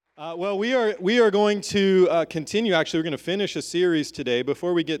We are going to continue. Actually, we're going to finish a series today.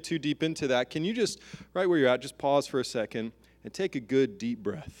 Before we get too deep into that, can you just, right where you're at, just pause for a second and take a good deep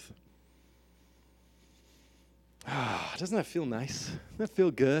breath. Doesn't that feel nice? Doesn't that feel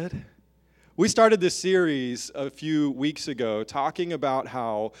good? We started this series a few weeks ago talking about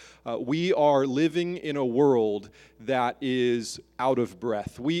how we are living in a world that is out of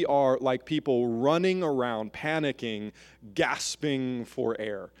breath. We are like people running around, panicking, gasping for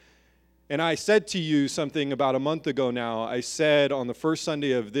air. And I said to you something about a month ago now. I said on the first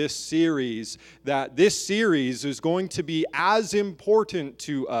Sunday of this series that this series is going to be as important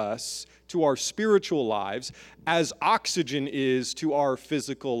to us, to our spiritual lives, as oxygen is to our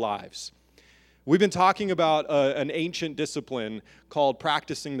physical lives. We've been talking about an ancient discipline called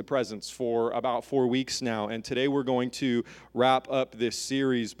practicing the presence for about 4 weeks now, and today we're going to wrap up this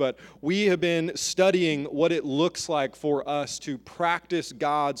series. But we have been studying what it looks like for us to practice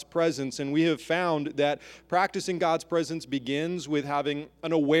God's presence, and we have found that practicing God's presence begins with having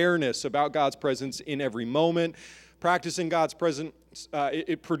an awareness about God's presence in every moment. Practicing God's presence,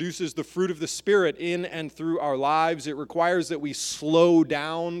 it produces the fruit of the Spirit in and through our lives. It requires that we slow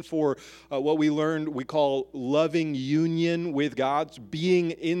down for what we learned we call loving union with God.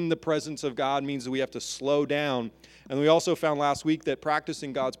 Being in the presence of God means that we have to slow down. And we also found last week that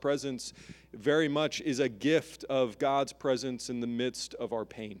practicing God's presence very much is a gift of God's presence in the midst of our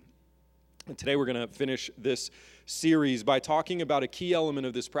pain. And today we're going to finish this series by talking about a key element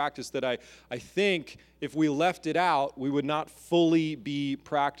of this practice that I think if we left it out, we would not fully be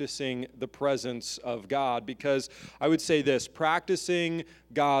practicing the presence of God. Because I would say this, practicing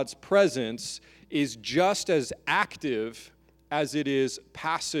God's presence is just as active as it is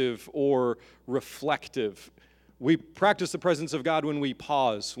passive or reflective. We practice the presence of God when we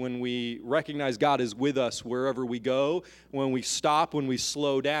pause, when we recognize God is with us wherever we go, when we stop, when we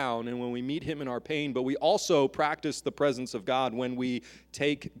slow down, and when we meet Him in our pain. But we also practice the presence of God when we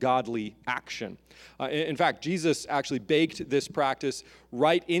take godly action. In fact, Jesus actually baked this practice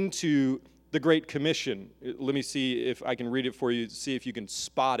right into the Great Commission. Let me see if I can read it for you, see if you can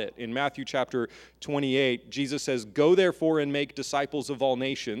spot it. In Matthew chapter 28, Jesus says, "Go therefore and make disciples of all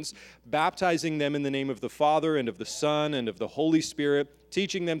nations, baptizing them in the name of the Father and of the Son and of the Holy Spirit,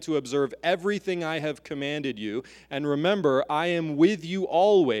 teaching them to observe everything I have commanded you. And remember, I am with you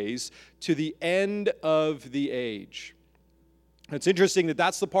always to the end of the age." It's interesting that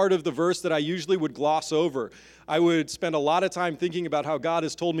that's the part of the verse that I usually would gloss over. I would spend a lot of time thinking about how God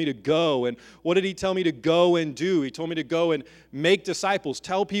has told me to go, and what did He tell me to go and do? He told me to go and make disciples,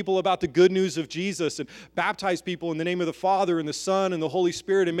 tell people about the good news of Jesus, and baptize people in the name of the Father and the Son and the Holy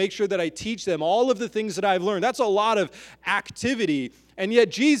Spirit, and make sure that I teach them all of the things that I've learned. That's a lot of activity, and yet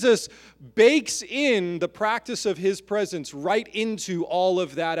Jesus bakes in the practice of His presence right into all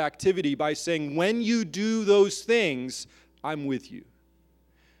of that activity by saying, when you do those things, I'm with you.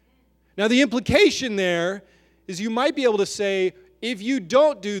 Now, the implication there is you might be able to say, if you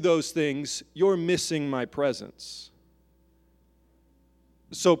don't do those things, you're missing my presence.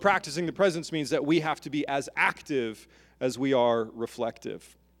 So practicing the presence means that we have to be as active as we are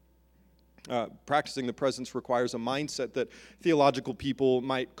reflective. Practicing the presence requires a mindset that theological people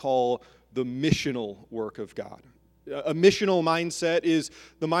might call the missional work of God. A missional mindset is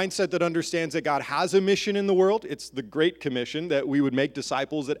the mindset that understands that God has a mission in the world. It's the Great Commission, that we would make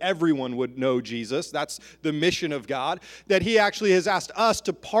disciples, that everyone would know Jesus. That's the mission of God. That He actually has asked us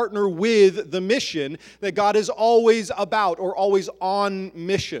to partner with the mission that God is always about or always on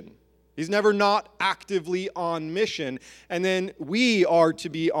mission. He's never not actively on mission. And then we are to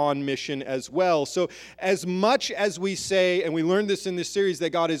be on mission as well. So as much as we say, and we learned this in this series, that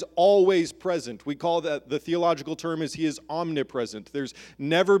God is always present. We call that, the theological term is He is omnipresent. There's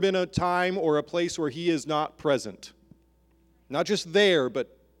never been a time or a place where He is not present. Not just there,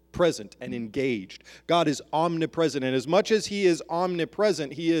 but present and engaged. God is omnipresent. And as much as He is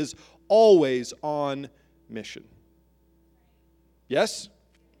omnipresent, He is always on mission. Yes?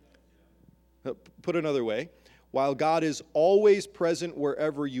 Put another way, while God is always present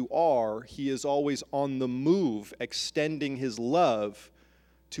wherever you are, He is always on the move, extending His love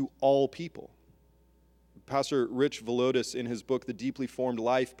to all people. Pastor Rich Villodas, in his book, The Deeply Formed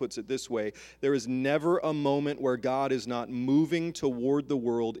Life, puts it this way: there is never a moment where God is not moving toward the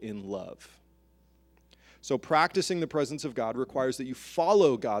world in love. So practicing the presence of God requires that you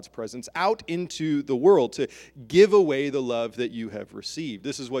follow God's presence out into the world to give away the love that you have received.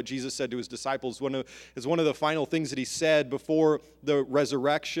 This is what Jesus said to His disciples. Is one of the final things that He said before the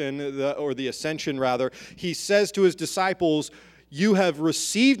resurrection, or the ascension rather. He says to His disciples, "You have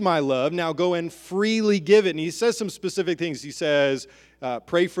received my love, now go and freely give it." And He says some specific things. He says,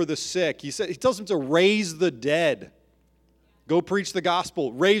 pray for the sick. He tells them to raise the dead. Go preach the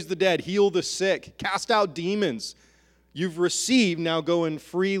gospel, raise the dead, heal the sick, cast out demons. You've received, now go and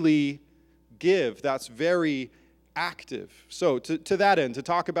freely give. That's very active. So to that end, to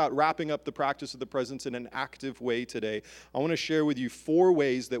talk about wrapping up the practice of the presence in an active way today, I want to share with you 4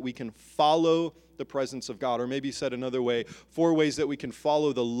 ways that we can follow the presence of God, or maybe said another way, 4 ways that we can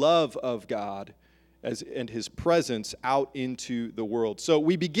follow the love of God and his presence out into the world. So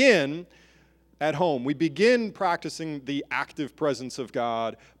we begin at home. We begin practicing the active presence of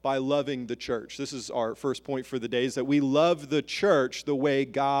God by loving the church. This is our first point for the day, is that we love the church the way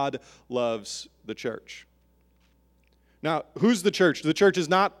God loves the church. Now, who's the church? The church is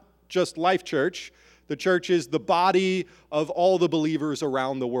not just Life Church. The church is the body of all the believers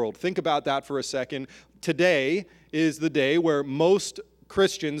around the world. Think about that for a second. Today is the day where most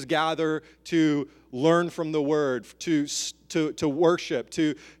Christians gather to learn from the Word, to worship,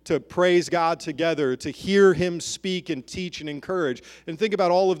 to praise God together, to hear Him speak and teach and encourage. And think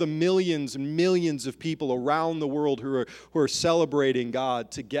about all of the millions and millions of people around the world who are celebrating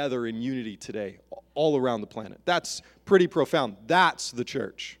God together in unity today, all around the planet. That's pretty profound. That's the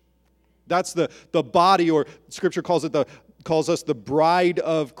church. That's the body, or Scripture calls us the bride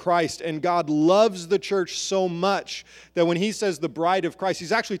of Christ. And God loves the church so much that when he says the bride of Christ,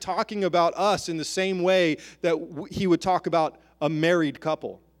 he's actually talking about us in the same way that he would talk about a married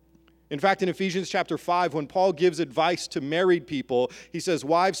couple. In fact, in Ephesians chapter 5, when Paul gives advice to married people, he says,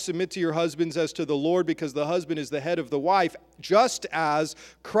 "Wives, submit to your husbands as to the Lord, because the husband is the head of the wife, just as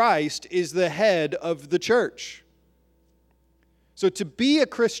Christ is the head of the church." So to be a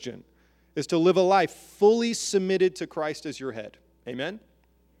Christian is to live a life fully submitted to Christ as your head. Amen?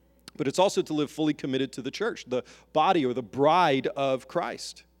 But it's also to live fully committed to the church, the body or the bride of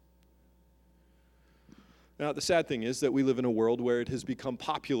Christ. Now, the sad thing is that we live in a world where it has become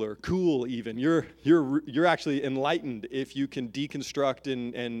popular, cool even. You're actually enlightened if you can deconstruct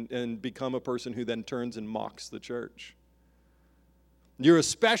and become a person who then turns and mocks the church. You're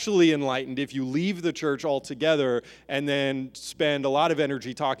especially enlightened if you leave the church altogether and then spend a lot of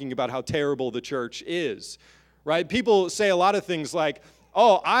energy talking about how terrible the church is, right? People say a lot of things like,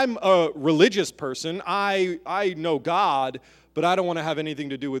 "Oh, I'm a religious person. I know God, but I don't want to have anything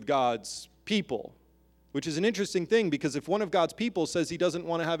to do with God's people," which is an interesting thing, because if one of God's people says he doesn't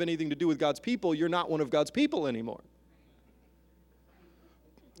want to have anything to do with God's people, you're not one of God's people anymore.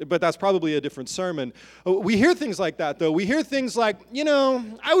 But that's probably a different sermon. We hear things like that, though. We hear things like,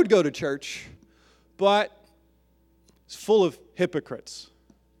 I would go to church, but it's full of hypocrites.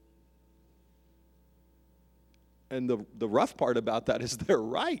 And the rough part about that is they're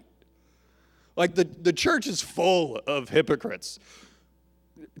right. Like the church is full of hypocrites.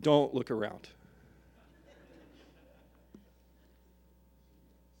 Don't look around.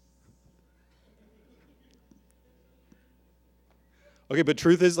 Okay, but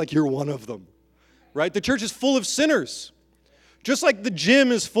truth is, you're one of them, right? The church is full of sinners. Just like the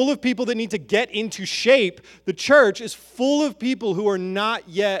gym is full of people that need to get into shape, the church is full of people who are not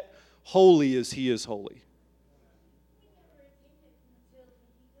yet holy as he is holy.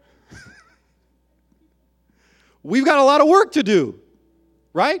 We've got a lot of work to do,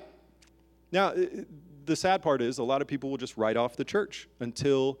 right? Now, the sad part is a lot of people will just write off the church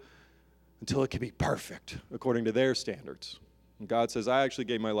until it can be perfect according to their standards. And God says, I actually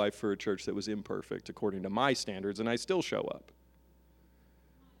gave my life for a church that was imperfect according to my standards, and I still show up.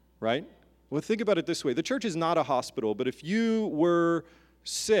 Right? Well, think about it this way. The church is not a hospital, but if you were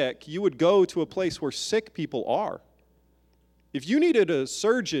sick, you would go to a place where sick people are. If you needed a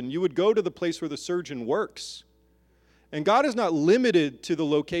surgeon, you would go to the place where the surgeon works. And God is not limited to the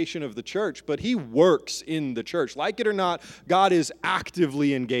location of the church, but he works in the church. Like it or not, God is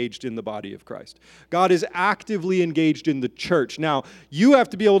actively engaged in the body of Christ. God is actively engaged in the church. Now, you have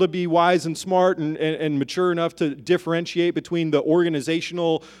to be able to be wise and smart and mature enough to differentiate between the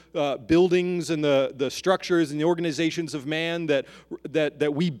organizational buildings and the structures and the organizations of man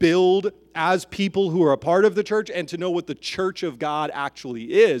that we build as people who are a part of the church, and to know what the church of God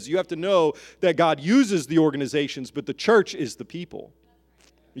actually is. You have to know that God uses the organizations, but the church is the people.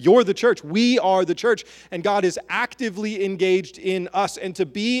 You're the church. We are the church. And God is actively engaged in us. And to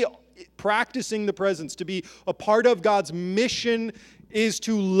be practicing the presence, to be a part of God's mission, is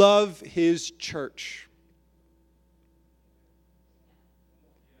to love his church.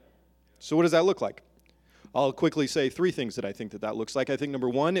 So what does that look like? I'll quickly say three things that I think that looks like. I think number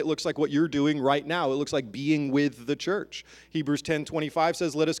one, it looks like what you're doing right now. It looks like being with the church. Hebrews 10:25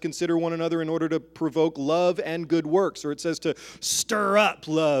 says, let us consider one another in order to provoke love and good works. Or it says to stir up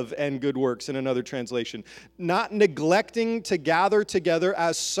love and good works in another translation. Not neglecting to gather together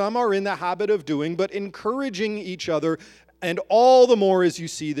as some are in the habit of doing, but encouraging each other, and all the more as you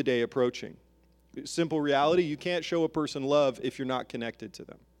see the day approaching. Simple reality, you can't show a person love if you're not connected to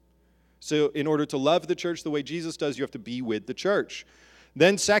them. So in order to love the church the way Jesus does, you have to be with the church.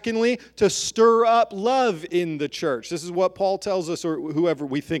 Then secondly, to stir up love in the church. This is what Paul tells us, or whoever,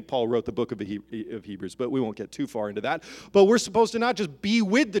 we think Paul wrote the book of Hebrews, but we won't get too far into that. But we're supposed to not just be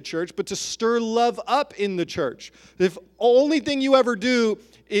with the church, but to stir love up in the church. If only thing you ever do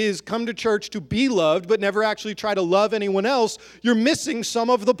is come to church to be loved, but never actually try to love anyone else, you're missing some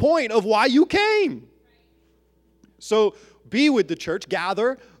of the point of why you came. So be with the church,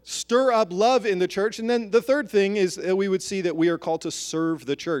 gather, stir up love in the church. And then the third thing is we would see that we are called to serve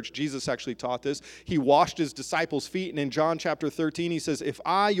the church. Jesus actually taught this. He washed his disciples' feet. And in John chapter 13, he says, if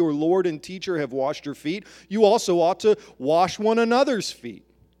I, your Lord and teacher, have washed your feet, you also ought to wash one another's feet.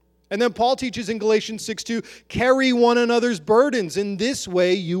 And then Paul teaches in Galatians 6:2, carry one another's burdens. In this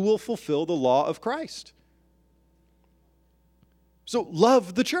way, you will fulfill the law of Christ. So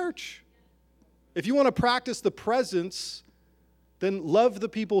love the church. If you want to practice the presence, then love the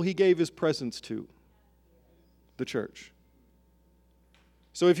people he gave his presence to, the church.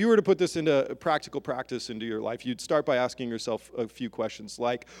 So if you were to put this into practical practice into your life, you'd start by asking yourself a few questions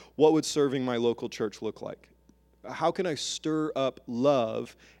like, what would serving my local church look like? How can I stir up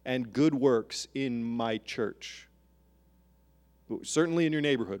love and good works in my church? Certainly in your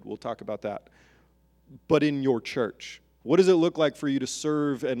neighborhood, we'll talk about that. But in your church, what does it look like for you to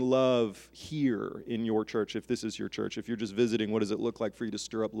serve and love here in your church, if this is your church? If you're just visiting, what does it look like for you to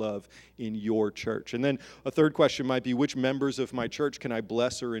stir up love in your church? And then a third question might be, which members of my church can I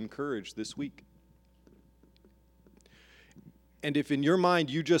bless or encourage this week? And if in your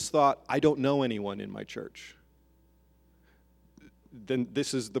mind you just thought, I don't know anyone in my church, then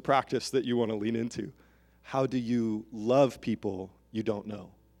this is the practice that you want to lean into. How do you love people you don't know?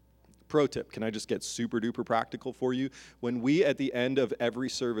 Pro tip, can I just get super duper practical for you? When we at the end of every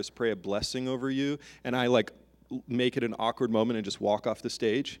service pray a blessing over you, and I make it an awkward moment and just walk off the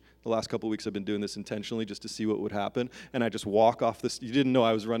stage. The last couple of weeks I've been doing this intentionally just to see what would happen, and I just walk off this. You didn't know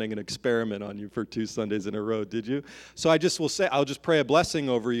I was running an experiment on you for 2 Sundays in a row, did you? So I just will say, I'll just pray a blessing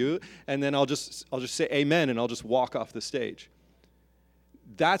over you, and then I'll just say amen, and I'll just walk off the stage.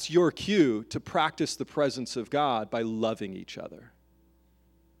 That's your cue to practice the presence of God by loving each other.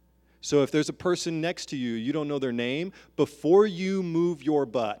 So if there's a person next to you, you don't know their name, before you move your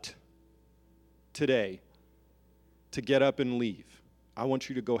butt today to get up and leave, I want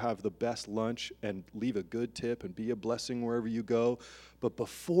you to go have the best lunch and leave a good tip and be a blessing wherever you go. But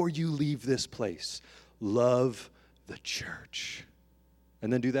before you leave this place, love the church.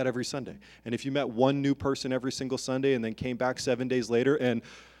 And then do that every Sunday. And if you met one new person every single Sunday and then came back 7 days later and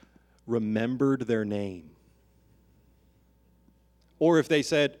remembered their name, or if they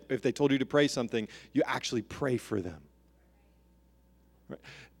told you to pray something, you actually pray for them. Right?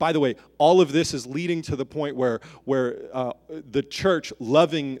 By the way, all of this is leading to the point where the church,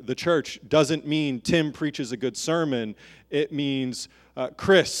 loving the church, doesn't mean Tim preaches a good sermon. It means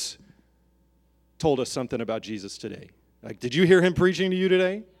Chris told us something about Jesus today. Like, did you hear him preaching to you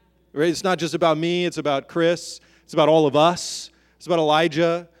today? Right? It's not just about me. It's about Chris. It's about all of us. It's about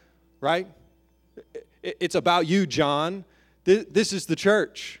Elijah, right? It's about you, John. This is the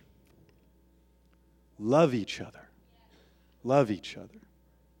church. Love each other. Love each other.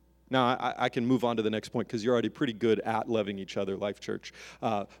 Now, I can move on to the next point because you're already pretty good at loving each other, Life Church.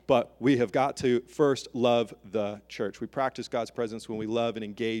 But we have got to first love the church. We practice God's presence when we love and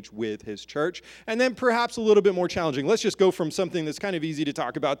engage with his church. And then perhaps a little bit more challenging. Let's just go from something that's kind of easy to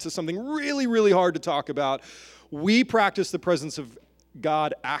talk about to something really, really hard to talk about. We practice the presence of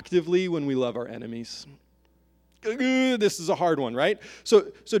God actively when we love our enemies. This is a hard one, right?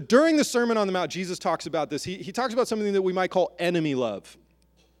 So during the Sermon on the Mount, Jesus talks about this. He talks about something that we might call enemy love.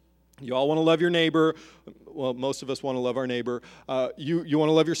 You all want to love your neighbor. Well, most of us want to love our neighbor. You want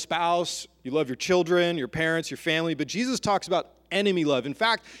to love your spouse. You love your children, your parents, your family. But Jesus talks about enemy love. In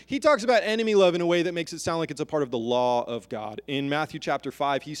fact, he talks about enemy love in a way that makes it sound like it's a part of the law of God. In Matthew chapter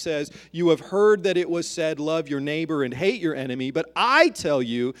 5, he says, you have heard that it was said, love your neighbor and hate your enemy. But I tell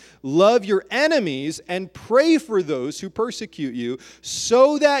you, love your enemies and pray for those who persecute you,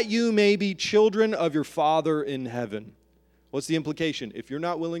 so that you may be children of your Father in heaven. What's the implication? If you're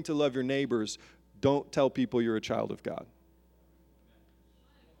not willing to love your neighbors, don't tell people you're a child of God.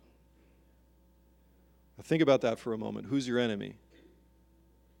 Think about that for a moment. Who's your enemy?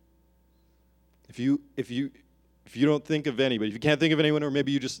 If you don't think of anybody, if you can't think of anyone, or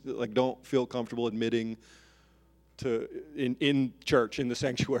maybe you just don't feel comfortable admitting to in church, in the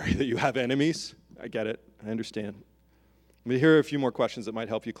sanctuary, that you have enemies, I get it. I understand. But here are a few more questions that might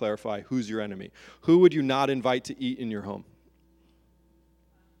help you clarify who's your enemy. Who would you not invite to eat in your home?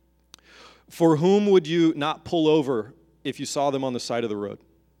 For whom would you not pull over if you saw them on the side of the road?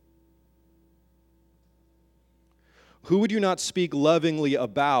 Who would you not speak lovingly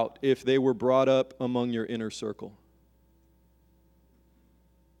about if they were brought up among your inner circle?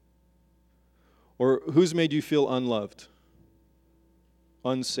 Or who's made you feel unloved,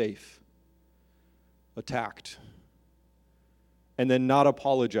 unsafe, attacked, and then not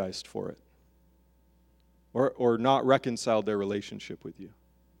apologized for it? Or not reconciled their relationship with you?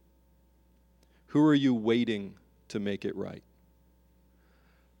 Who are you waiting to make it right?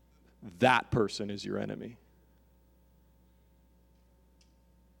 That person is your enemy.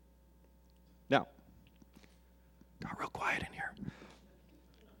 Now, got real quiet in here.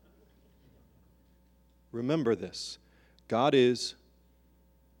 Remember this. God is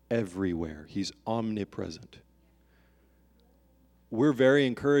everywhere. He's omnipresent. We're very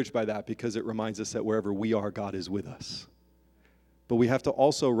encouraged by that because it reminds us that wherever we are, God is with us. But we have to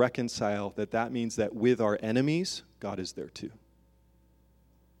also reconcile that means that with our enemies, God is there too.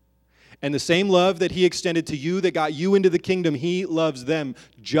 And the same love that he extended to you that got you into the kingdom, he loves them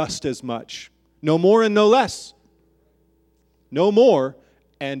just as much. No more and no less. No more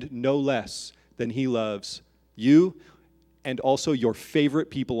and no less than he loves you and also your favorite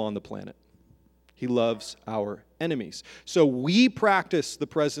people on the planet. He loves our enemies. So we practice the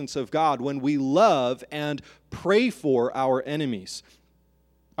presence of God when we love and pray for our enemies.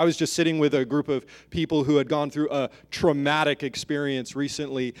 I was just sitting with a group of people who had gone through a traumatic experience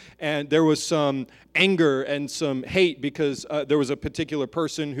recently, and there was some anger and some hate because there was a particular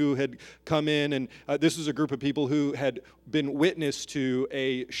person who had come in, and this was a group of people who had been witness to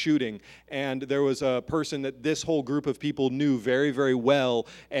a shooting, and there was a person that this whole group of people knew very, very well,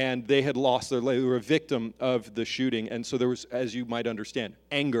 and they had lost they were a victim of the shooting, and so there was, as you might understand,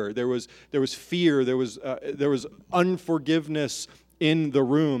 anger. There was fear. There was unforgiveness in the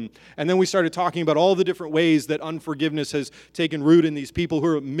room. And then we started talking about all the different ways that unforgiveness has taken root in these people who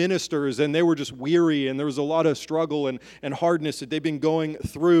are ministers, and they were just weary, and there was a lot of struggle and hardness that they've been going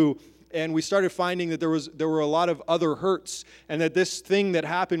through. And we started finding that there were a lot of other hurts, and that this thing that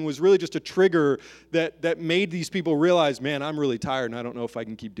happened was really just a trigger that made these people realize, man, I'm really tired, and I don't know if I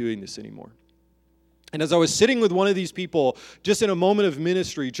can keep doing this anymore. And as I was sitting with one of these people, just in a moment of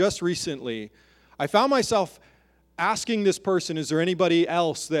ministry, just recently, I found myself asking this person, is there anybody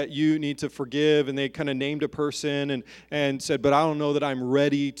else that you need to forgive? And they kind of named a person and said, but I don't know that I'm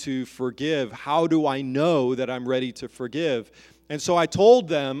ready to forgive. How do I know that I'm ready to forgive? And so I told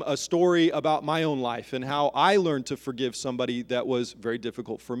them a story about my own life and how I learned to forgive somebody that was very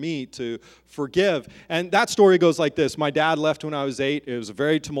difficult for me to forgive. And that story goes like this. My dad left when I was 8. It was a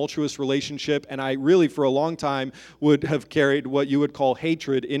very tumultuous relationship, and I really, for a long time, would have carried what you would call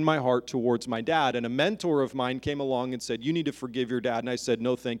hatred in my heart towards my dad. And a mentor of mine came along and said, you need to forgive your dad. And I said,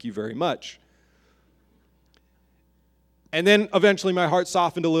 no, thank you very much. And then eventually my heart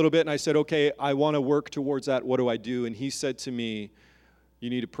softened a little bit, and I said, okay, I want to work towards that. What do I do? And he said to me, you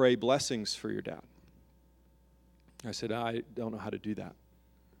need to pray blessings for your dad. I said, I don't know how to do that.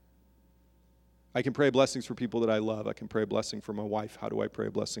 I can pray blessings for people that I love. I can pray a blessing for my wife. How do I pray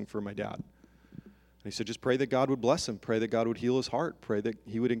a blessing for my dad? And he said, just pray that God would bless him. Pray that God would heal his heart. Pray that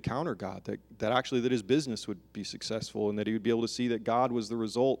he would encounter God, that his business would be successful, and that he would be able to see that God was the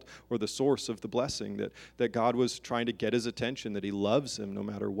result or the source of the blessing, that God was trying to get his attention, that he loves him no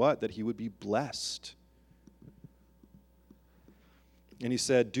matter what, that he would be blessed. And he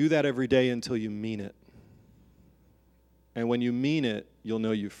said, do that every day until you mean it. And when you mean it, you'll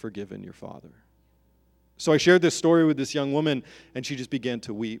know you've forgiven your father. So I shared this story with this young woman, and she just began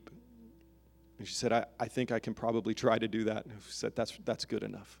to weep. And she said, I think I can probably try to do that. And I said, that's good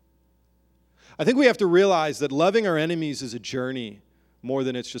enough. I think we have to realize that loving our enemies is a journey more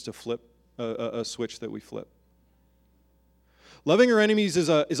than it's just a switch that we flip. Loving our enemies is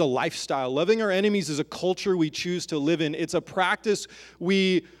a lifestyle. Loving our enemies is a culture we choose to live in. It's a practice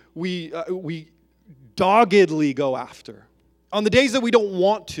we doggedly go after. On the days that we don't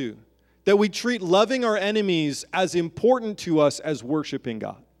want to, that we treat loving our enemies as important to us as worshiping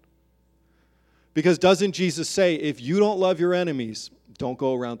God. Because doesn't Jesus say, if you don't love your enemies, don't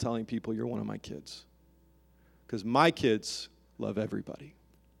go around telling people you're one of my kids? Because my kids love everybody.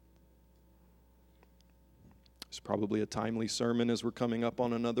 It's probably a timely sermon as we're coming up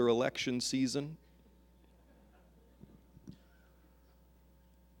on another election season.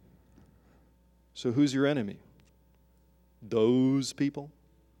 So who's your enemy? Those people?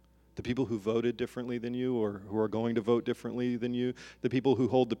 The people who voted differently than you or who are going to vote differently than you? The people who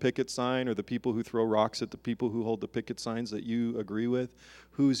hold the picket sign or the people who throw rocks at the people who hold the picket signs that you agree with?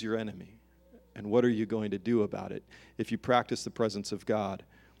 Who's your enemy? And what are you going to do about it? If you practice the presence of God,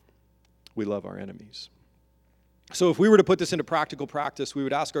 we love our enemies. So if we were to put this into practical practice, we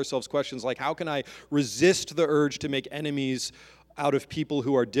would ask ourselves questions like, how can I resist the urge to make enemies out of people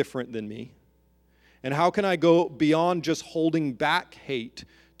who are different than me? And how can I go beyond just holding back hate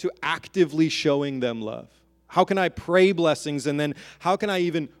to actively showing them love? How can I pray blessings, and then how can I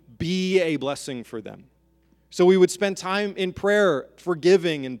even be a blessing for them? So we would spend time in prayer,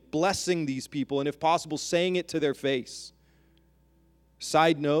 forgiving and blessing these people, and if possible, saying it to their face.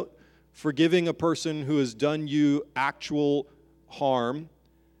 Side note, forgiving a person who has done you actual harm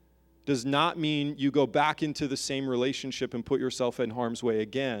does not mean you go back into the same relationship and put yourself in harm's way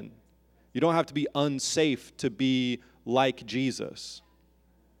again. You don't have to be unsafe to be like Jesus,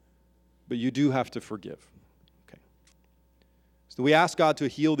 but you do have to forgive. Okay. So we ask God to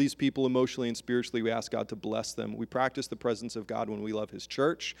heal these people emotionally and spiritually. We ask God to bless them. We practice the presence of God when we love His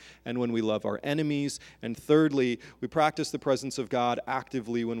church and when we love our enemies. And thirdly, we practice the presence of God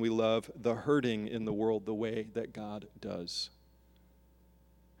actively when we love the hurting in the world the way that God does.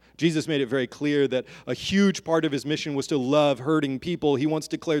 Jesus made it very clear that a huge part of His mission was to love hurting people. He once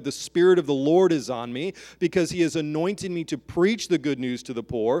declared, "The Spirit of the Lord is on me because He has anointed me to preach the good news to the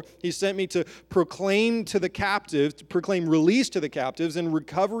poor. He sent me to proclaim to the captives, to proclaim release to the captives and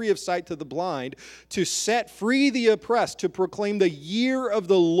recovery of sight to the blind, to set free the oppressed, to proclaim the year of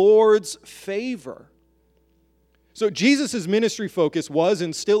the Lord's favor." So Jesus' ministry focus was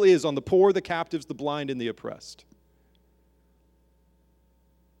and still is on the poor, the captives, the blind, and the oppressed.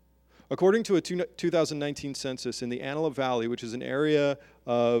 According to a 2019 census in the Antelope Valley, which is an area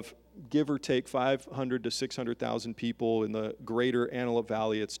of give or take 500 to 600,000 people in the greater Antelope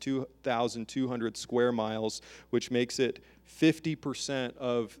Valley, it's 2,200 square miles, which makes it 50%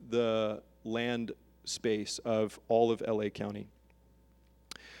 of the land space of all of LA County.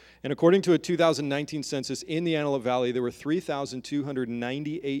 And according to a 2019 census in the Antelope Valley, there were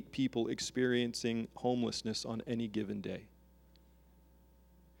 3,298 people experiencing homelessness on any given day.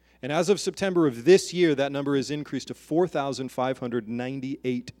 And as of September of this year, that number has increased to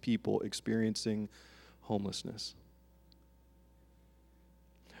 4,598 people experiencing homelessness.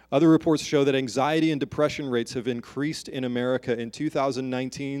 Other reports show that anxiety and depression rates have increased in America. In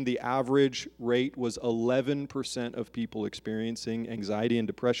 2019, the average rate was 11% of people experiencing anxiety and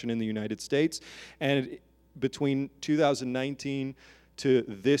depression in the United States. And between 2019 to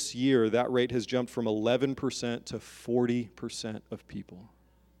this year, that rate has jumped from 11% to 40% of people.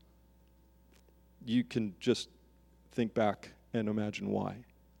 You can just think back and imagine why.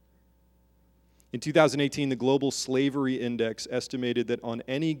 In 2018, the Global Slavery Index estimated that on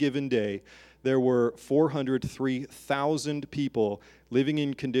any given day, there were 403,000 people living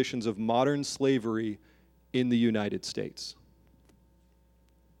in conditions of modern slavery in the United States.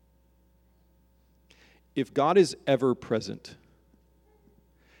 If God is ever present,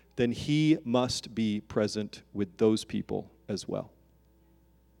 then He must be present with those people as well.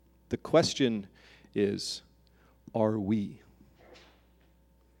 The question is, are we?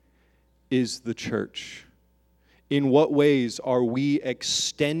 Is the church? In what ways are we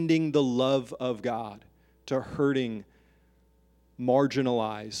extending the love of God to hurting,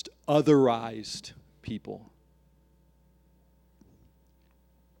 marginalized, otherized people?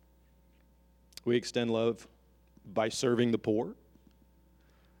 We extend love by serving the poor,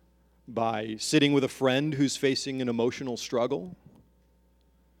 by sitting with a friend who's facing an emotional struggle,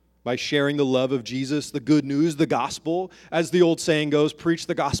 by sharing the love of Jesus, the good news, the gospel. As the old saying goes, preach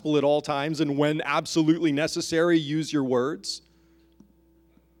the gospel at all times, and when absolutely necessary, use your words.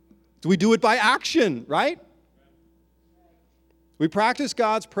 Do we do it by action, right? We practice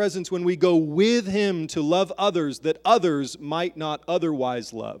God's presence when we go with Him to love others that others might not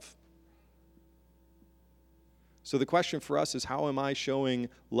otherwise love. So the question for us is, how am I showing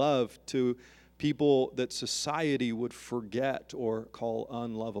love to people that society would forget or call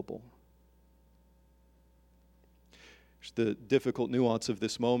unlovable? The difficult nuance of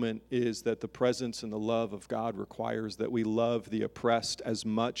this moment is that the presence and the love of God requires that we love the oppressed as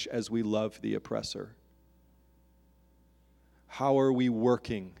much as we love the oppressor. How are we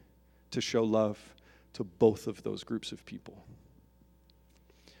working to show love to both of those groups of people?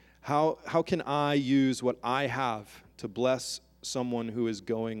 How can I use what I have to bless someone who is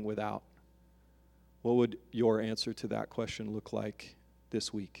going without? What would your answer to that question look like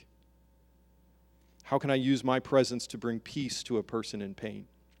this week? How can I use my presence to bring peace to a person in pain?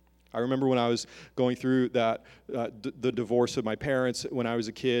 I remember when I was going through that, the divorce of my parents when I was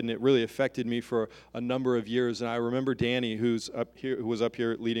a kid, and it really affected me for a number of years. And I remember Danny, who was up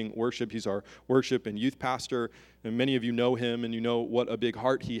here leading worship. He's our worship and youth pastor, and many of you know him, and you know what a big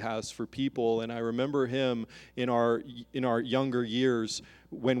heart he has for people. And I remember him in our younger years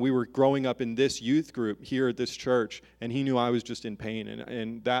when we were growing up in this youth group here at this church, and he knew I was just in pain,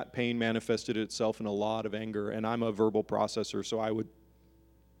 and that pain manifested itself in a lot of anger. And I'm a verbal processor, so I would.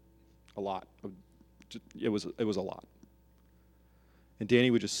 A lot. It was a lot. And Danny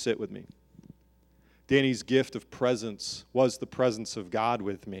would just sit with me. Danny's gift of presence was the presence of God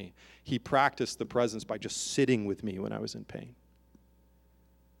with me. He practiced the presence by just sitting with me when I was in pain.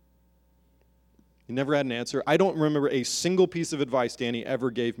 He never had an answer. I don't remember a single piece of advice Danny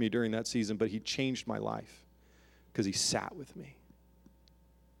ever gave me during that season, but he changed my life because he sat with me.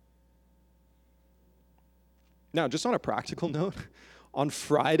 Now, just on a practical note, on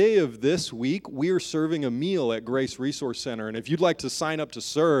Friday of this week, we are serving a meal at Grace Resource Center. And if you'd like to sign up to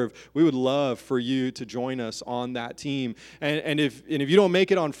serve, we would love for you to join us on that team. And if you don't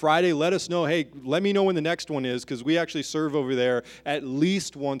make it on Friday, let us know. Hey, let me know when the next one is, because we actually serve over there at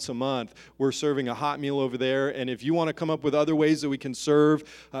least once a month. We're serving a hot meal over there. And if you want to come up with other ways that we can serve,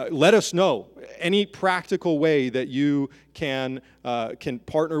 let us know. Any practical way that you can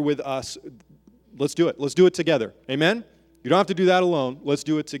partner with us, let's do it. Let's do it together. Amen? You don't have to do that alone. Let's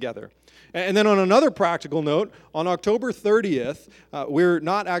do it together. And then on another practical note, on October 30th, we're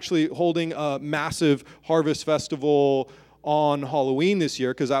not actually holding a massive harvest festival on Halloween this year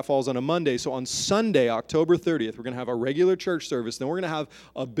because that falls on a Monday. So on Sunday, October 30th, we're going to have our regular church service. Then we're going to have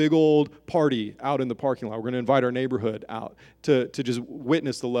a big old party out in the parking lot. We're going to invite our neighborhood out to just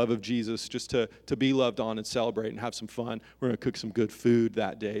witness the love of Jesus, just to be loved on and celebrate and have some fun. We're going to cook some good food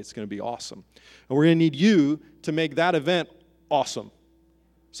that day. It's going to be awesome. And we're going to need you to make that event awesome.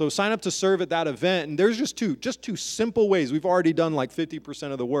 So sign up to serve at that event, and there's just two simple ways. We've already done like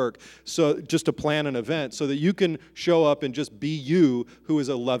 50% of the work, so just to plan an event so that you can show up and just be you, who is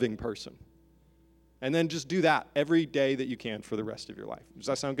a loving person. And then just do that every day that you can for the rest of your life. Does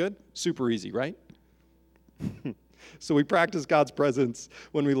that sound good? Super easy, right? So we practice God's presence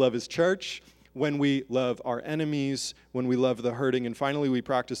when we love His church, when we love our enemies, when we love the hurting, and finally we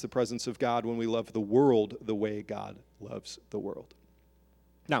practice the presence of God when we love the world the way God loves the world.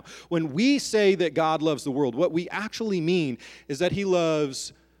 Now, when we say that God loves the world, what we actually mean is that He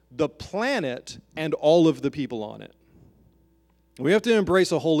loves the planet and all of the people on it. We have to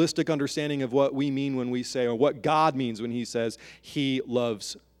embrace a holistic understanding of what we mean when we say, or what God means when He says He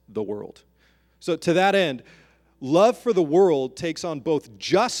loves the world. So to that end, love for the world takes on both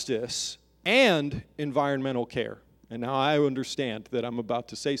justice and environmental care. And now I understand that I'm about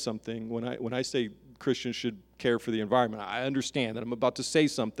to say something when I say Christians should care for the environment. I understand that I'm about to say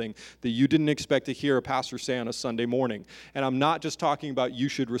something that you didn't expect to hear a pastor say on a Sunday morning. And I'm not just talking about you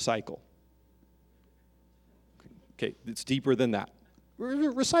should recycle. Okay, it's deeper than that.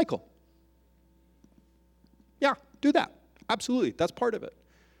 Recycle. Yeah, do that. Absolutely, that's part of it.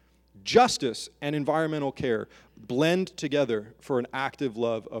 Justice and environmental care blend together for an active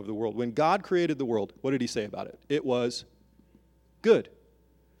love of the world. When God created the world, what did He say about it? It was good.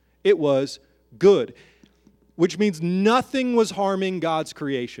 It was good, which means nothing was harming God's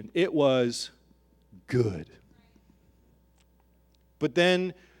creation. It was good. But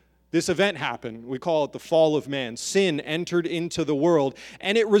then this event happened. We call it the fall of man. Sin entered into the world,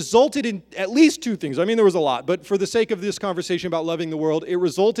 and it resulted in at least two things. I mean, there was a lot, but for the sake of this conversation about loving the world, it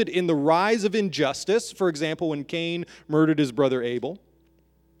resulted in the rise of injustice. For example, when Cain murdered his brother Abel.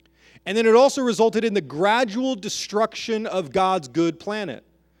 And then it also resulted in the gradual destruction of God's good planet.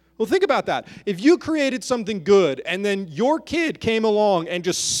 Well, think about that. If you created something good and then your kid came along and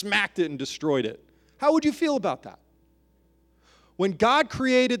just smacked it and destroyed it, how would you feel about that? When God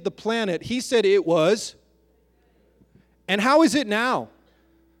created the planet, He said it was. And how is it now?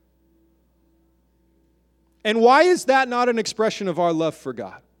 And why is that not an expression of our love for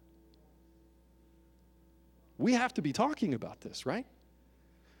God? We have to be talking about this, right?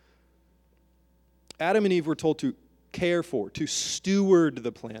 Adam and Eve were told to care for, to steward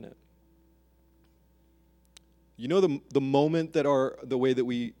the planet. You know the moment that the way that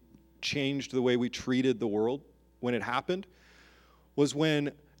we changed the way we treated the world, when it happened, was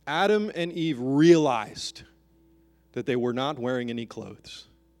when Adam and Eve realized that they were not wearing any clothes.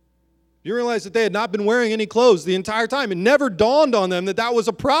 You realize that they had not been wearing any clothes the entire time. It never dawned on them that that was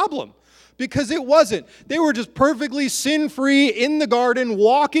a problem. Because it wasn't. They were just perfectly sin-free in the garden,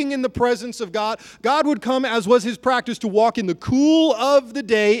 walking in the presence of God. God would come, as was His practice, to walk in the cool of the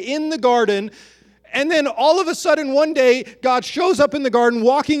day in the garden, And then all of a sudden one day, God shows up in the garden,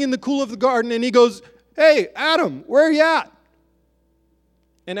 walking in the cool of the garden, and he goes, "Hey, Adam, where are you at?"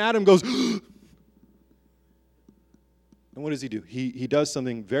 And Adam goes, and what does he do? He does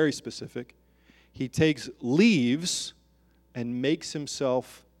something very specific. He takes leaves and makes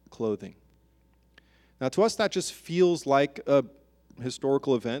himself clothing. Now, to us, that just feels like a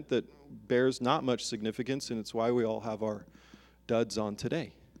historical event that bears not much significance, and it's why we all have our duds on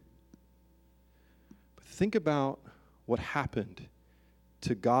today. But think about what happened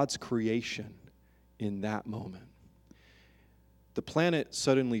to God's creation in that moment. The planet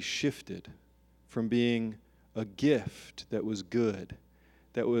suddenly shifted from being a gift that was good,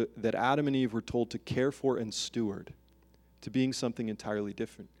 that Adam and Eve were told to care for and steward, to being something entirely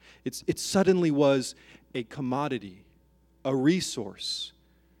different. It suddenly was a commodity, a resource,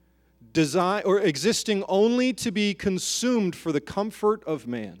 designed or existing only to be consumed for the comfort of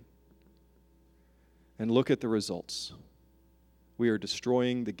man. And look at the results. We are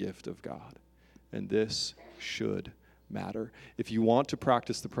destroying the gift of God, and this should matter. If you want to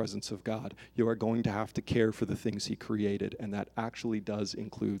practice the presence of God, you are going to have to care for the things he created, and that actually does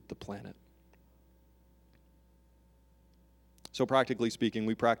include the planet. So practically speaking,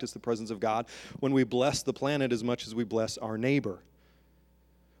 we practice the presence of God when we bless the planet as much as we bless our neighbor.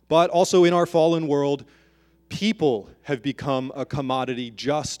 But also in our fallen world, people have become a commodity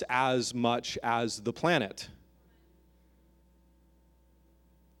just as much as the planet.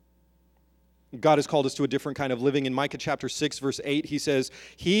 God has called us to a different kind of living. In Micah chapter 6, verse 8, he says,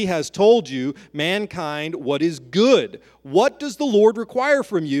 "He has told you, mankind, what is good. What does the Lord require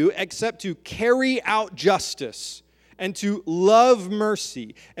from you except to carry out justice and to love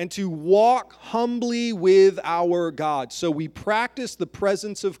mercy and to walk humbly with our God?" So we practice the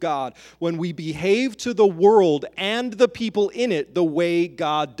presence of God when we behave to the world and the people in it the way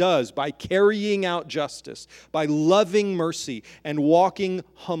God does, by carrying out justice, by loving mercy, and walking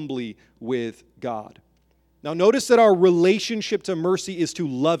humbly with God. Now notice that our relationship to mercy is to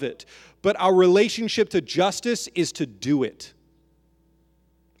love it, but our relationship to justice is to do it.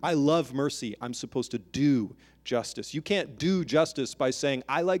 I love mercy. I'm supposed to do justice. You can't do justice by saying,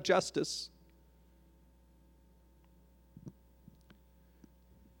 "I like justice."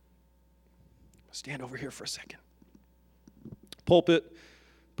 Stand over here for a second. Pulpit,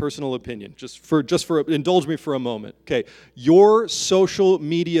 personal opinion. Just for indulge me for a moment. Okay, your social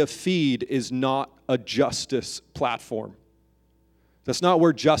media feed is not a justice platform. That's not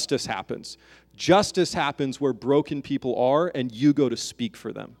where justice happens. Justice happens where broken people are, and you go to speak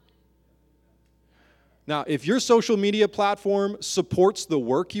for them. Now, if your social media platform supports the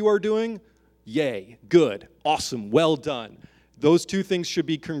work you are doing, yay, good, awesome, well done. Those two things should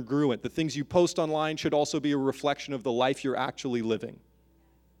be congruent. The things you post online should also be a reflection of the life you're actually living.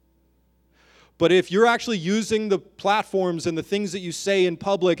 But if you're actually using the platforms and the things that you say in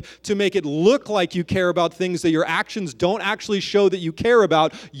public to make it look like you care about things that your actions don't actually show that you care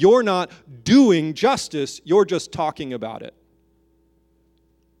about, you're not doing justice, you're just talking about it.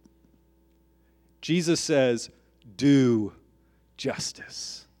 Jesus says, do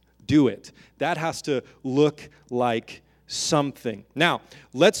justice. Do it. That has to look like something. Now,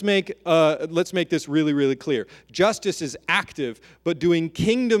 let's make this really, really clear. Justice is active, but doing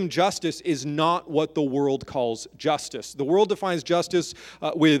kingdom justice is not what the world calls justice. The world defines justice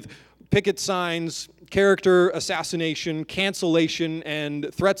with picket signs, character assassination, cancellation,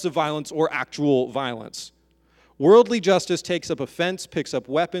 and threats of violence or actual violence. Worldly justice takes up offense, picks up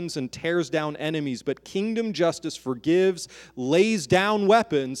weapons, and tears down enemies, but kingdom justice forgives, lays down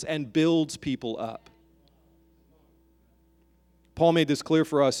weapons, and builds people up. Paul made this clear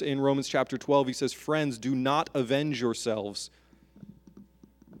for us in Romans chapter 12. He says, "Friends, do not avenge yourselves."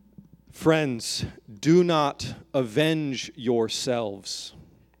 Friends, do not avenge yourselves.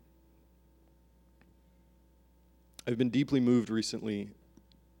 I've been deeply moved recently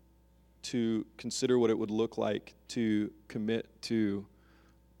to consider what it would look like to commit to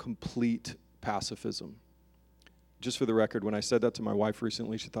complete pacifism. Just for the record, when I said that to my wife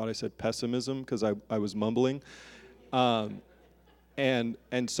recently, she thought I said pessimism because I was mumbling. And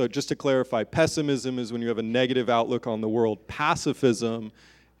so just to clarify, pessimism is when you have a negative outlook on the world. Pacifism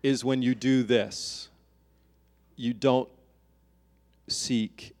is when you do this. You don't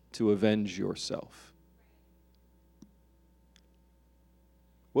seek to avenge yourself.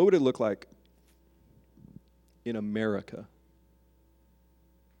 What would it look like in America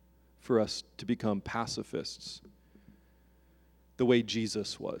for us to become pacifists the way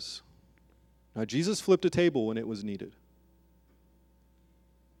Jesus was? Now, Jesus flipped a table when it was needed,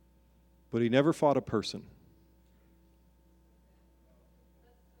 but he never fought a person.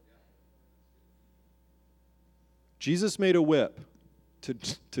 Jesus made a whip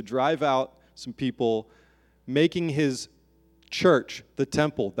to drive out some people, making his church, the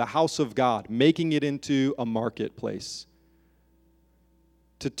temple, the house of God, making it into a marketplace,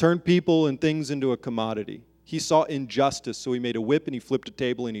 to turn people and things into a commodity. He saw injustice, so he made a whip and he flipped a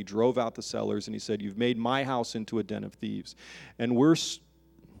table and he drove out the sellers and he said, "You've made my house into a den of thieves." And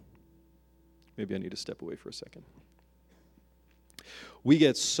maybe I need to step away for a second. We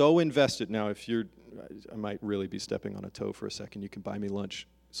get so invested. Now, I might really be stepping on a toe for a second. You can buy me lunch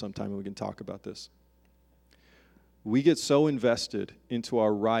sometime and we can talk about this. We get so invested into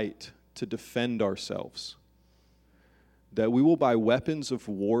our right to defend ourselves that we will buy weapons of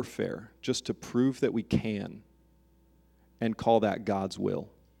warfare just to prove that we can and call that God's will.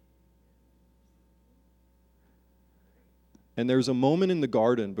 And there's a moment in the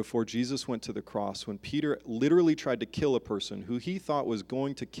garden before Jesus went to the cross when Peter literally tried to kill a person who he thought was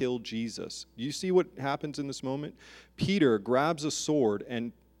going to kill Jesus. You see what happens in this moment? Peter grabs a sword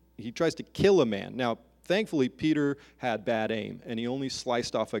and he tries to kill a man. Now, thankfully, Peter had bad aim and he only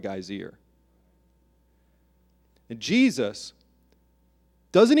sliced off a guy's ear. And Jesus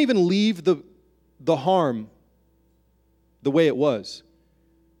doesn't even leave the harm the way it was.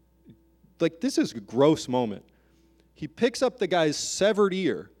 Like, this is a gross moment. He picks up the guy's severed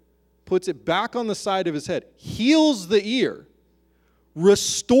ear, puts it back on the side of his head, heals the ear,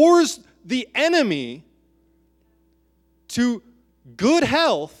 restores the enemy to good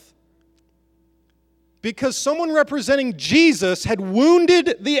health because someone representing Jesus had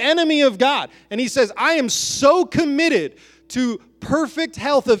wounded the enemy of God. And he says, "I am so committed to perfect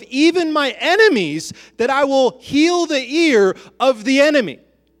health of even my enemies that I will heal the ear of the enemy."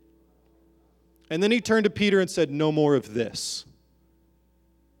 And then he turned to Peter and said, "No more of this."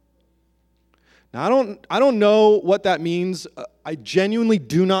 Now, I don't know what that means. I genuinely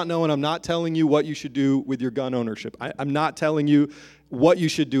do not know, and I'm not telling you what you should do with your gun ownership. I'm not telling you what you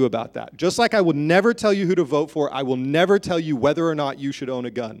should do about that. Just like I will never tell you who to vote for, I will never tell you whether or not you should own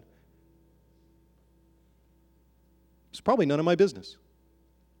a gun. It's probably none of my business.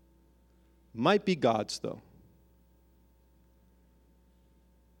 Might be God's, though.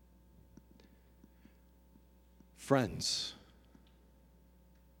 Friends,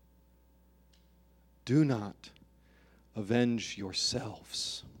 do not avenge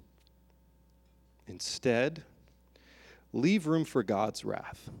yourselves. Instead, leave room for God's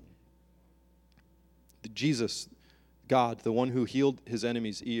wrath. Jesus, God, the one who healed his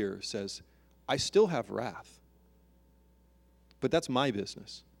enemy's ear, says, "I still have wrath, but that's my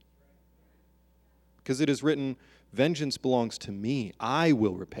business. Because it is written, 'Vengeance belongs to me. I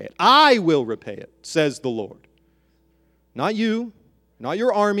will repay it. I will repay it,' says the Lord." Not you, not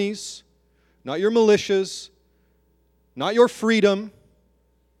your armies, not your militias, not your freedom.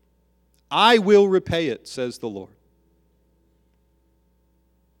 I will repay it, says the Lord.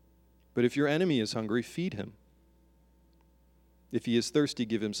 But if your enemy is hungry, feed him. If he is thirsty,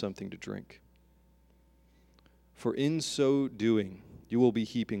 give him something to drink. For in so doing, you will be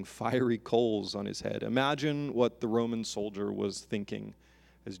heaping fiery coals on his head. Imagine what the Roman soldier was thinking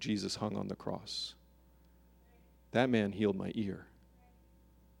as Jesus hung on the cross. That man healed my ear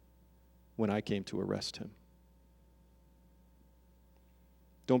when I came to arrest him.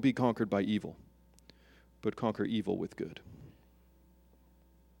 Don't be conquered by evil, but conquer evil with good.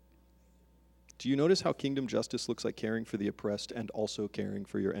 Do you notice how kingdom justice looks like caring for the oppressed and also caring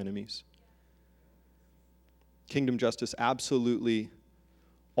for your enemies? Kingdom justice absolutely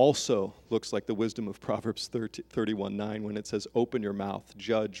also looks like the wisdom of Proverbs 31:9 when it says, "Open your mouth,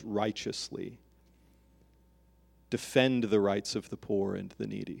 judge righteously. Defend the rights of the poor and the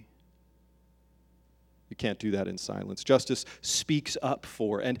needy." You can't do that in silence. Justice speaks up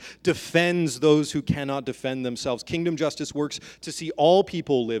for and defends those who cannot defend themselves. Kingdom justice works to see all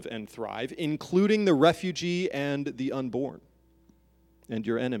people live and thrive, including the refugee and the unborn and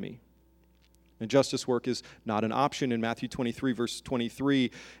your enemy. And justice work is not an option. In Matthew 23, verse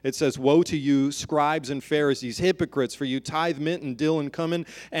 23, it says, "Woe to you, scribes and Pharisees, hypocrites, for you tithe mint and dill and cumin,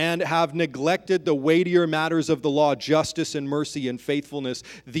 and have neglected the weightier matters of the law, justice and mercy and faithfulness.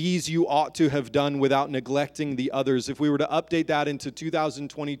 These you ought to have done without neglecting the others." If we were to update that into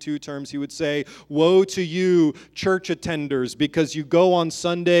 2022 terms, he would say, "Woe to you, church attenders, because you go on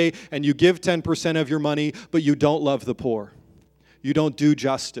Sunday and you give 10% of your money, but you don't love the poor. You don't do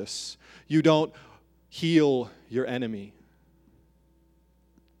justice. You don't heal your enemy."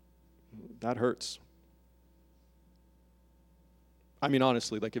 That hurts. I mean,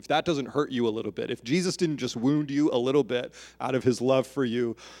 honestly, like if that doesn't hurt you a little bit, if Jesus didn't just wound you a little bit out of his love for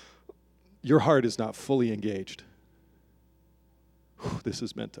you, your heart is not fully engaged. This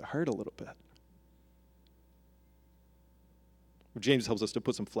is meant to hurt a little bit. James helps us to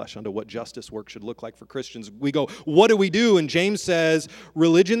put some flesh onto what justice work should look like for Christians. We go, what do we do? And James says,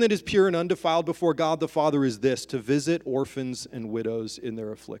 religion that is pure and undefiled before God the Father is this, to visit orphans and widows in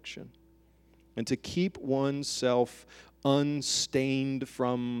their affliction, and to keep oneself unstained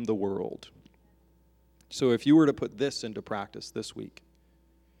from the world. So if you were to put this into practice this week,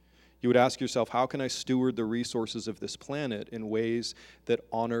 you would ask yourself, how can I steward the resources of this planet in ways that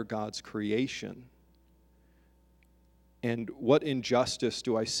honor God's creation? And what injustice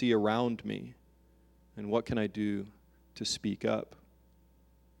do I see around me? And what can I do to speak up?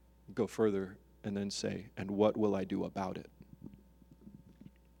 Go further and then say, and what will I do about it?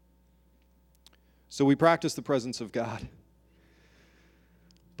 So we practice the presence of God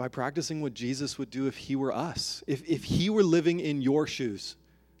by practicing what Jesus would do if he were us. If he were living in your shoes,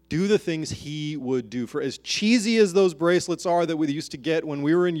 do the things he would do. For as cheesy as those bracelets are that we used to get when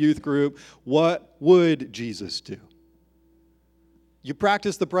we were in youth group, what would Jesus do? You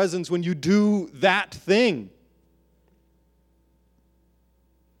practice the presence when you do that thing.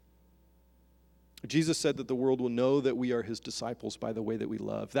 Jesus said that the world will know that we are his disciples by the way that we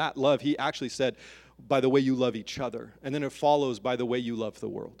love. That love, he actually said, by the way you love each other. And then it follows by the way you love the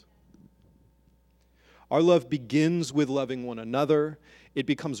world. Our love begins with loving one another. It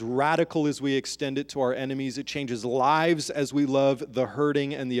becomes radical as we extend it to our enemies. It changes lives as we love the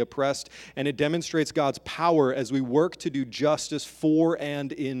hurting and the oppressed. And it demonstrates God's power as we work to do justice for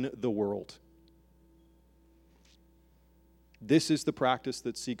and in the world. This is the practice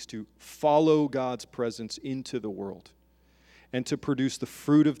that seeks to follow God's presence into the world and to produce the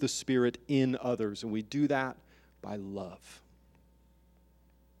fruit of the Spirit in others. And we do that by love.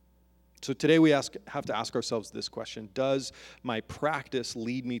 So today we have to ask ourselves this question: does my practice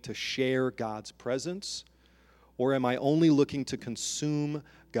lead me to share God's presence, or am I only looking to consume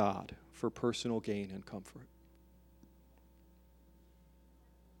God for personal gain and comfort?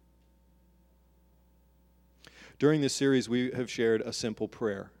 During this series, we have shared a simple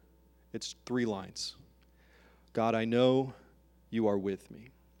prayer. It's 3 lines. God, I know you are with me.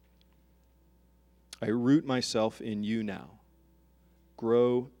 I root myself in you now.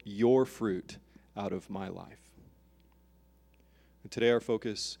 Grow your fruit out of my life. And today our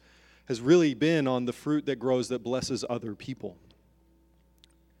focus has really been on the fruit that grows that blesses other people.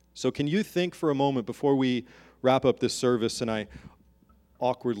 So can you think for a moment before we wrap up this service and I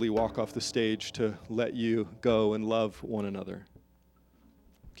awkwardly walk off the stage to let you go and love one another?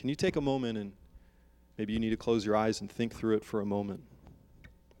 Can you take a moment, and maybe you need to close your eyes and think through it for a moment.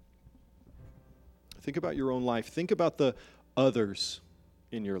 Think about your own life. Think about the others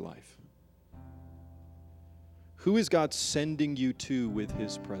in your life. Who is God sending you to with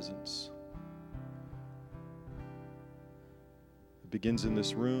his presence? It begins in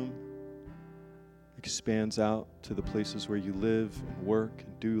this room, expands out to the places where you live and work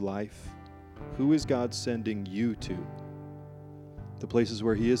and do life. Who is God sending you to? The places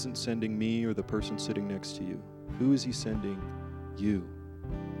where he isn't sending me or the person sitting next to you. Who is he sending you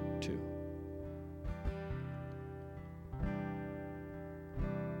to?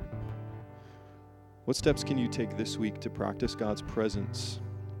 What steps can you take this week to practice God's presence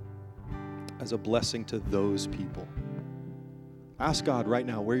as a blessing to those people? Ask God right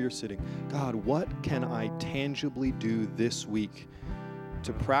now where you're sitting. God, what can I tangibly do this week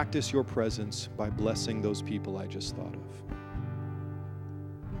to practice your presence by blessing those people I just thought of?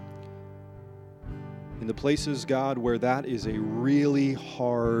 In the places, God, where that is a really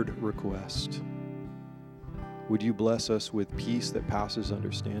hard request, would you bless us with peace that passes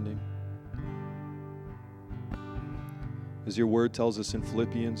understanding? As your word tells us in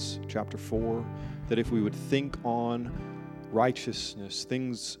Philippians chapter 4, that if we would think on righteousness,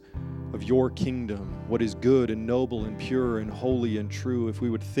 things of your kingdom, what is good and noble and pure and holy and true, if we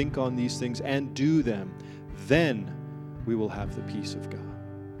would think on these things and do them, then we will have the peace of God.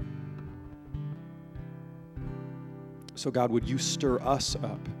 So God, would you stir us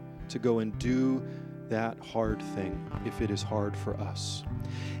up to go and do that hard thing if it is hard for us?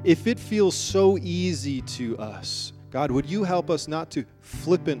 If it feels so easy to us, God, would you help us not to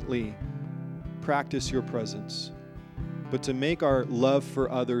flippantly practice your presence, but to make our love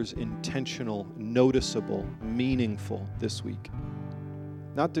for others intentional, noticeable, meaningful this week?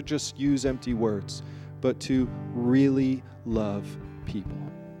 Not to just use empty words, but to really love people.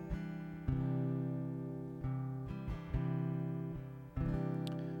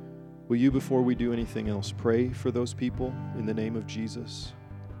 Will you, before we do anything else, pray for those people in the name of Jesus?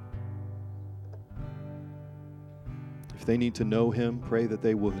 If they need to know him, pray that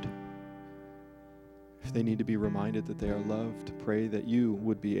they would. If they need to be reminded that they are loved, pray that you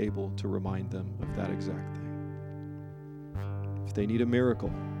would be able to remind them of that exact thing. If if they need a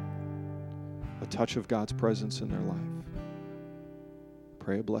miracle, a touch of God's presence in their life,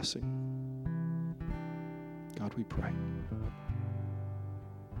 pray a blessing. God, we pray.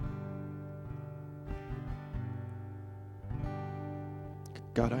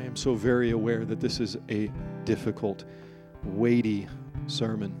 God, I am so very aware that this is a difficult, weighty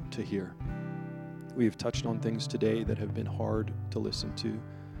sermon to hear. We have touched on things today that have been hard to listen to,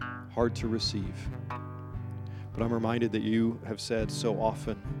 hard to receive. But I'm reminded that you have said so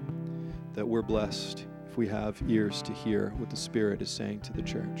often that we're blessed if we have ears to hear what the Spirit is saying to the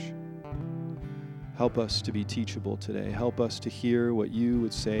church. Help us to be teachable today. Help us to hear what you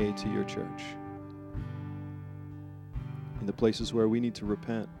would say to your church. In the places where we need to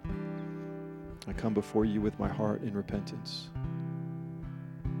repent, I come before you with my heart in repentance.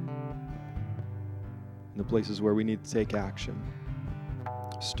 In the places where we need to take action,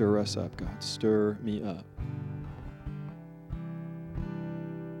 stir us up, God. Stir me up.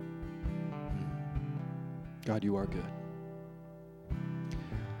 God, you are good.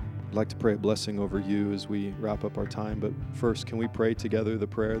 I'd like to pray a blessing over you as we wrap up our time, but first, can we pray together the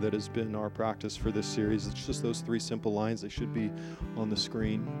prayer that has been our practice for this series? It's just those 3 simple lines. They should be on the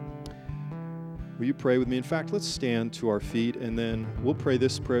screen. Will you pray with me? In fact, let's stand to our feet, and then we'll pray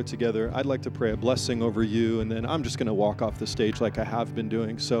this prayer together. I'd like to pray a blessing over you, and then I'm just going to walk off the stage like I have been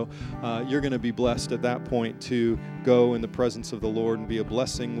doing. So you're going to be blessed at that point to go in the presence of the Lord and be a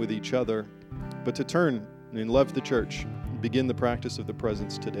blessing with each other, but to turn and love the church. Begin the practice of the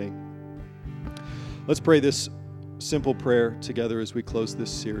presence today. Let's pray this simple prayer together as we close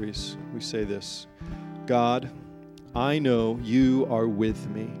this series. We say this: God, I know you are with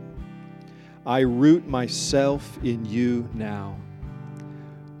me. I root myself in you now.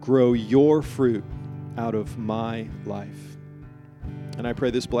 Grow your fruit out of my life. And I pray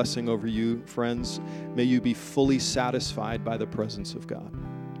this blessing over you, friends. May you be fully satisfied by the presence of God.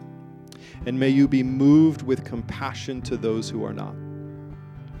 And may you be moved with compassion to those who are not.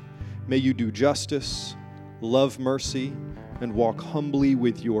 May you do justice, love mercy, and walk humbly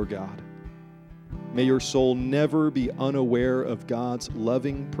with your God. May your soul never be unaware of God's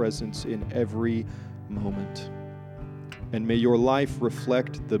loving presence in every moment. And may your life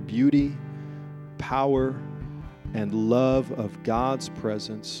reflect the beauty, power, and love of God's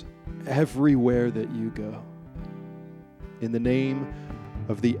presence everywhere that you go. In the name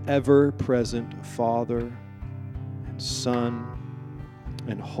of the ever-present Father and Son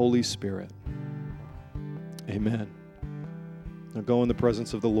and Holy Spirit. Amen. Now go in the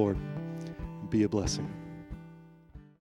presence of the Lord and be a blessing.